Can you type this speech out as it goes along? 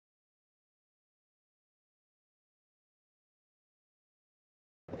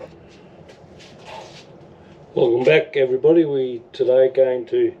Welcome back everybody. We today are going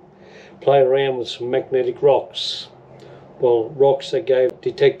to play around with some magnetic rocks. Well, rocks that gave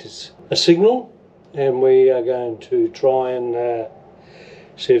detectors a signal, and we are going to try and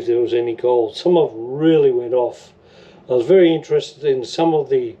see if there was any gold. Some of them really went off. I was very interested in some of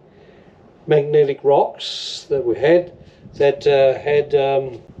the magnetic rocks that we had that had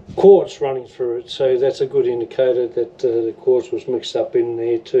quartz running through it, so that's a good indicator that the quartz was mixed up in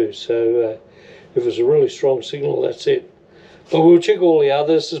there too. So if it's a really strong signal, that's it. But we'll check all the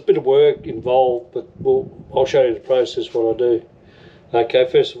others. There's a bit of work involved, but I'll show you the process what I do. Okay,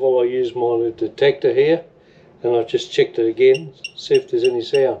 first of all I use my detector here, and I've just checked it again, see if there's any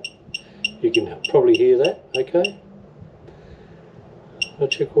sound. You can probably hear that, okay? I'll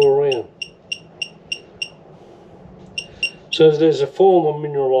check all around. So there's a form of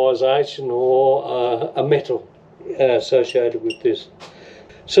mineralization or a metal associated with this.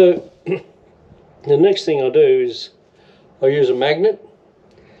 So the next thing I do is I use a magnet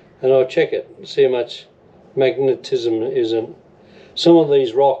and I check it, see how much magnetism is in. Some of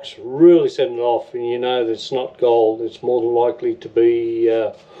these rocks really set it off, and you know that it's not gold, it's more than likely to be,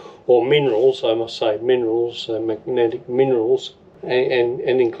 or minerals, I must say, minerals, magnetic minerals, and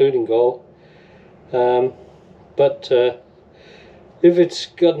including gold. But if it's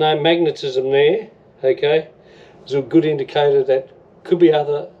got no magnetism there, okay, it's a good indicator that could be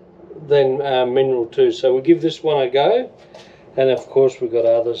other than mineral too. So we give this one a go, and of course we've got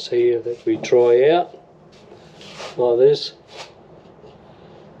others here that we try out, like this.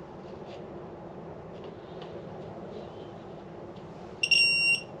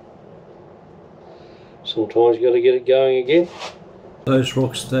 Sometimes you've got to get it going again. Those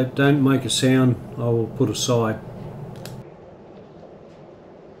rocks that don't make a sound, I will put aside.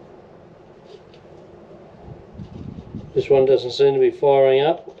 This one doesn't seem to be firing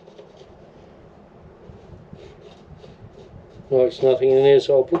up. Like it's nothing in there,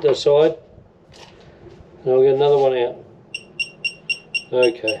 so I'll put that aside and I'll get another one out.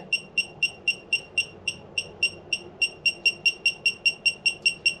 Okay.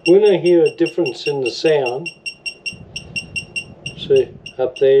 When I hear a difference in the sound, see,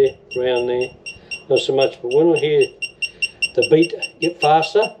 up there, around there, not so much, but when I hear the beat get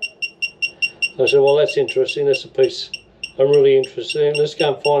faster, I say, well, that's interesting, that's a piece I'm really interested in. Let's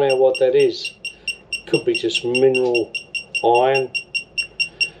go and find out what that is. Could be just mineral iron,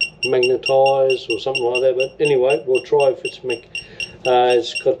 magnetized or something like that, but anyway, we'll try if it's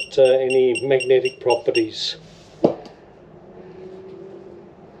got any magnetic properties.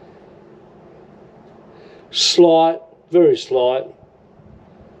 Slight, very slight.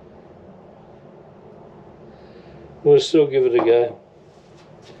 We'll still give it a go.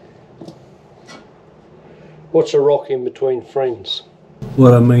 What's a rock in between friends?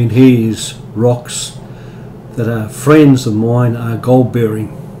 What I mean here is rocks that are friends of mine are gold bearing.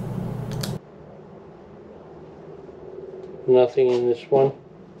 Nothing in this one.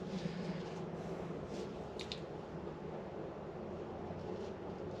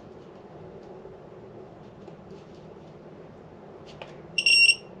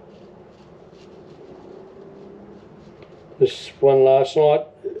 This one last night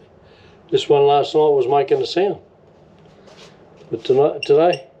was making a sound. But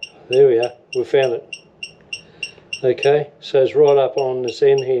today, there we are, we found it. Okay, so it's right up on this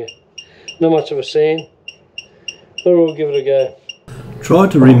end here. Not much of a sound, but we'll give it a go. Try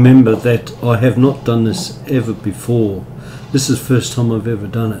to remember that I have not done this ever before. This is the first time I've ever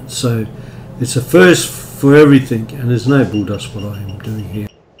done it, so it's a first for everything, and there's no bulldust what I am doing here.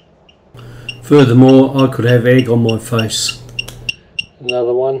 Furthermore, I could have egg on my face.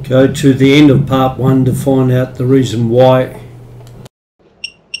 Another one. Go to the end of part 1 to find out the reason why.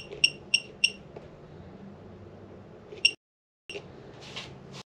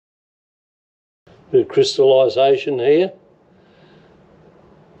 Bit of crystallization here.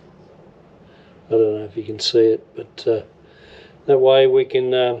 I don't know if you can see it, but that way we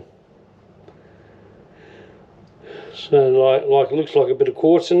can so like it looks like a bit of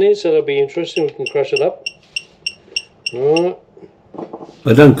quartz in there, so that'll be interesting. We can crush it up. Alright.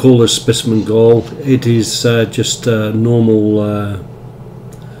 I don't call this specimen gold. It is just normal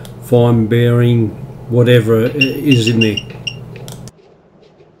fine bearing, whatever is in there.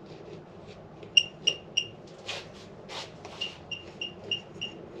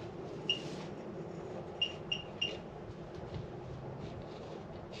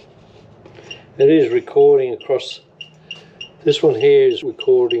 It is recording across, this one here is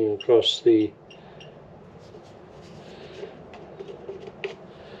recording across the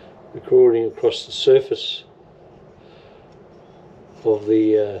surface of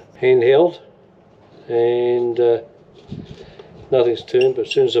the handheld, and nothing's turned, but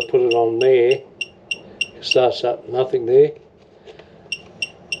as soon as I put it on there, it starts up, nothing there.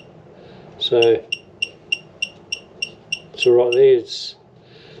 So it's all right there.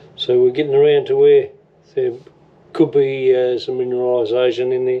 So we're getting around to where there could be some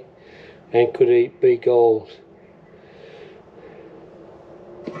mineralisation in there, and could be gold.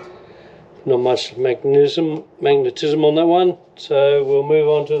 Not much magnetism on that one, so we'll move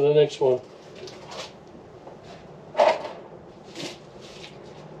on to the next one.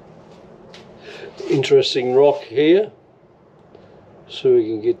 Interesting rock here, so we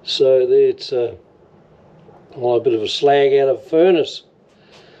can get, so there it's a bit of a slag out of a furnace,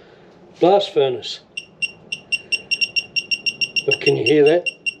 blast furnace. But can you hear that?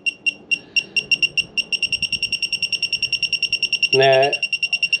 Now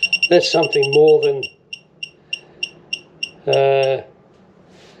that's something more than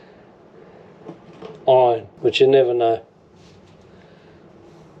iron, but you never know.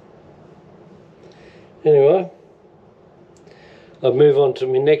 Anyway, I'll move on to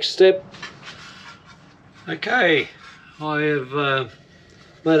my next step. Okay, I have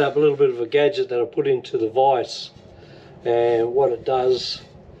made up a little bit of a gadget that I put into the vise, and what it does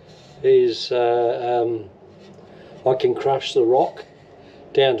is I can crush the rock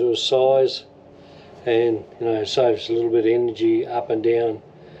down to a size, and saves a little bit of energy up and down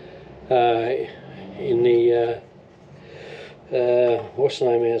in the what's the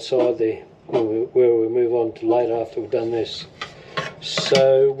name outside there, where we move on to later after we've done this.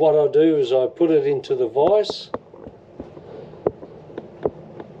 So what I'll do is I put it into the vise,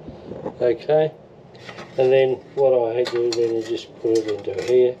 okay, and then what I do then is just put it into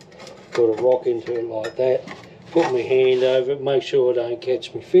here, put a rock into it like that, put my hand over it, make sure I don't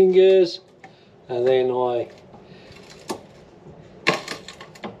catch my fingers, and then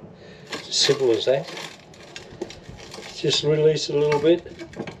it's as simple as that. Just release it a little bit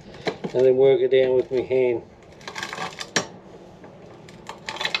and then work it down with my hand.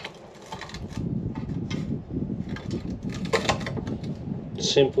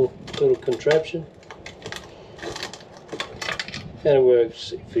 Simple little contraption, and it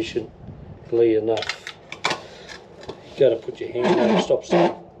works efficiently enough. Got to put your hand up, stops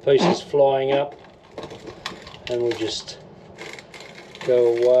the pieces flying up, and we'll just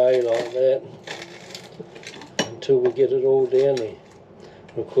go away like that until we get it all down there.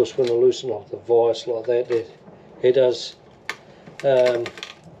 And of course, when I loosen off the vise like that, it does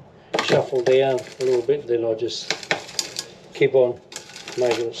shuffle down a little bit. Then I just keep on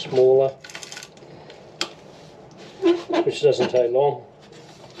making it smaller, which doesn't take long.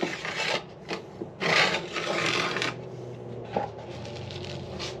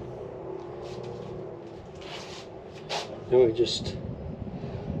 Then we just,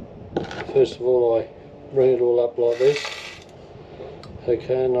 first of all, I bring it all up like this,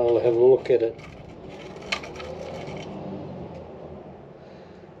 okay, and I'll have a look at it.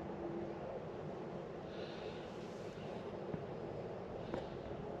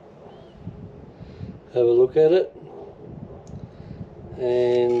 Have a look at it,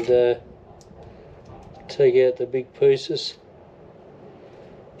 and take out the big pieces.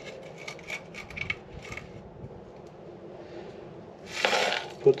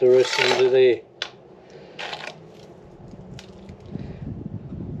 Put the rest into there,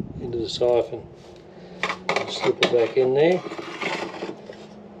 into the siphon, and slip it back in there.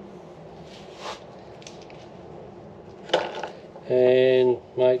 And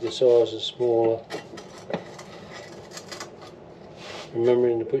make the sizes smaller.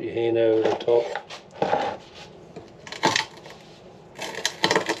 Remembering to put your hand over the top.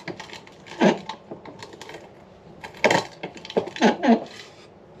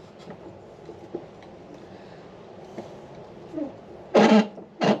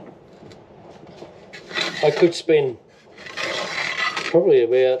 I could spend probably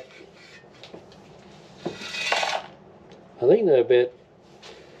about, I think they're about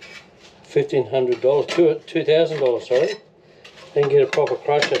 $1,500, $2,000, sorry, and get a proper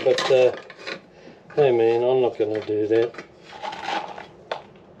crusher, but hey man, I'm not going to do that.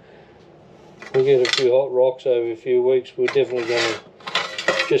 We get a few hot rocks over a few weeks, we're definitely going to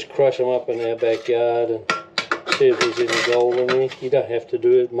just crush them up in our backyard and see if there's any gold in there. You don't have to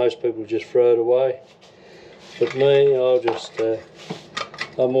do it, most people just throw it away. But me, I'll just,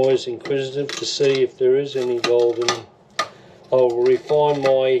 I'm always inquisitive to see if there is any gold in them. I'll refine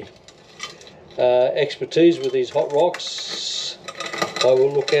my expertise with these hot rocks. I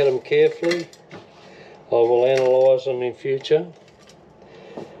will look at them carefully. I will analyse them in future.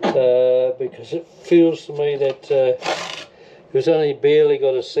 Because it feels to me that if it's only barely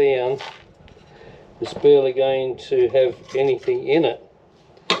got a sound, It's barely going to have anything in it,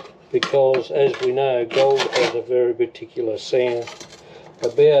 because as we know, gold has a very particular sound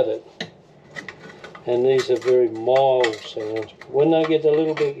about it, and these are very mild sounds. When they get a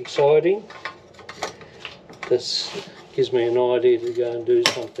little bit exciting, this gives me an idea to go and do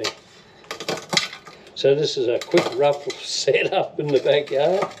something. So this is a quick rough setup in the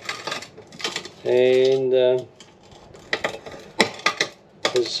backyard, and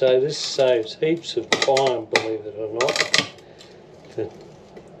so this saves heaps of time, believe it or not,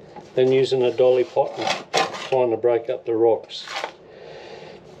 than using a dolly pot and trying to break up the rocks.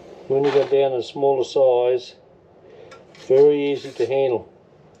 When you go down a smaller size, very easy to handle.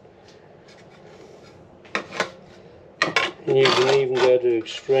 And you can even go to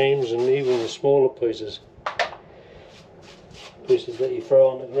extremes, and even the smaller pieces that you throw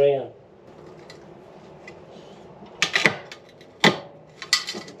on the ground.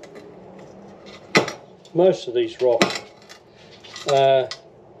 Most of these rocks are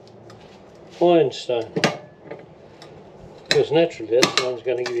ironstone, because naturally that's the one's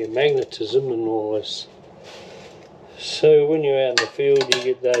going to give you magnetism and all this. So when you're out in the field, you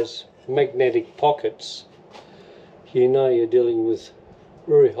get those magnetic pockets. You know you're dealing with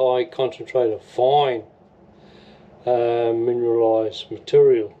very high concentrated fine mineralized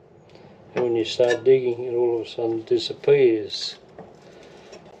material, and when you start digging, it all of a sudden disappears.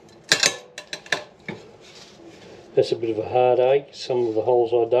 That's a bit of a heartache. Some of the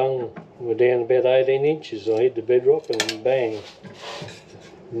holes I done were down about 18 inches. I hit the bedrock and bang,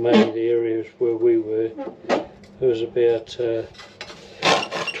 made the areas where we were. It was about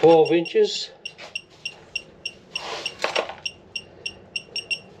 12 inches.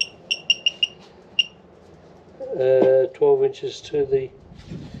 12 inches to the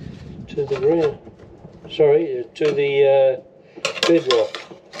ground. Sorry, to the bedrock,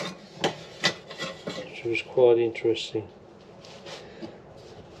 which was quite interesting.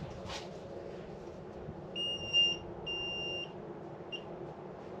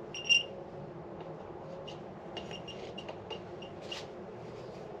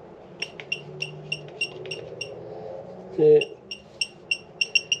 There.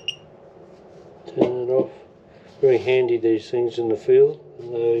 Turn it off. Very handy, these things in the field,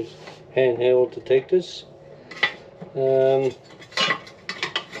 and those handheld detectors. I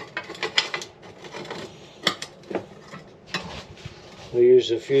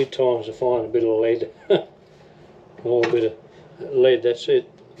used a few times to find a bit of lead. Oh, a bit of lead, that's it.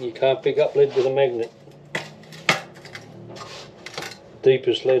 You can't pick up lead with a magnet.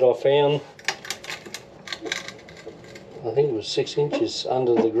 Deepest lead I found, I think it was 6 inches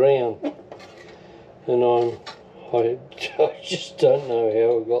under the ground, and I just don't know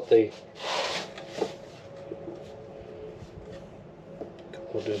how I got there.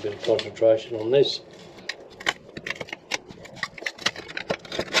 I'll do a bit of concentration on this.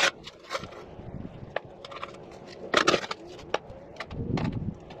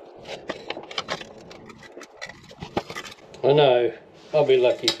 I know I'll be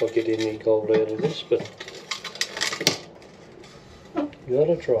lucky if I get any gold out of this, but you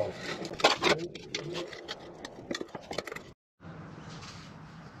gotta try.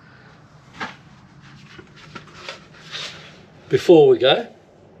 Before we go,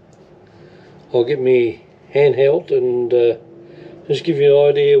 I'll get me handheld and just give you an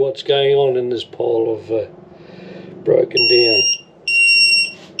idea what's going on in this pile of broken down.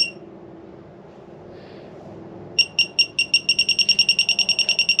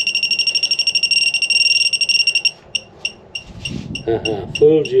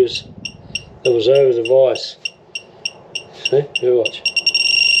 Fooled you. That was over the vice. See? You watch.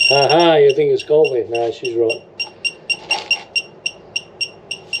 You think it's gold there? No, she's right.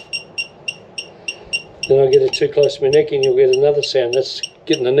 Then I get it too close to my neck and you'll get another sound. That's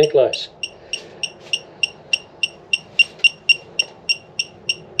getting the necklace.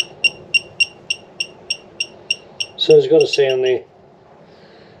 So it's got a sound there.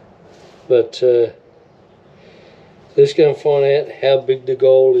 But let's go and find out how big the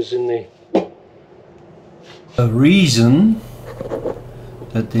gold is in there. The reason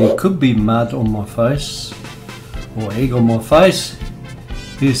that there could be mud on my face or egg on my face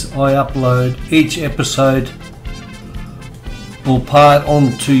is I upload each episode or part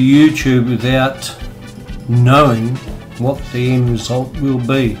onto YouTube without knowing what the end result will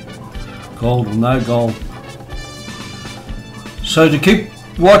be, gold or no gold. So to keep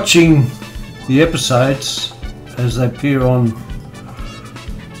watching the episodes as they appear on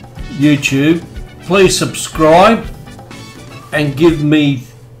YouTube, please subscribe and give me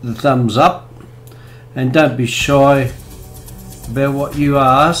the thumbs up, and don't be shy about what you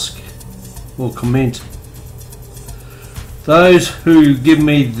ask or comment. Those who give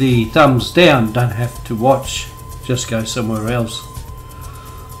me the thumbs down don't have to watch, just go somewhere else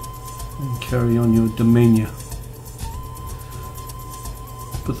and carry on your demeanour.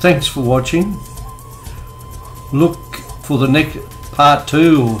 But thanks for watching. Look for the next part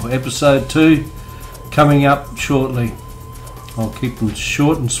 2 or episode 2 coming up shortly. I'll keep them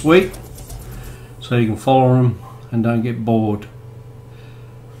short and sweet so you can follow them and don't get bored.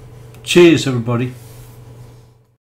 Cheers everybody.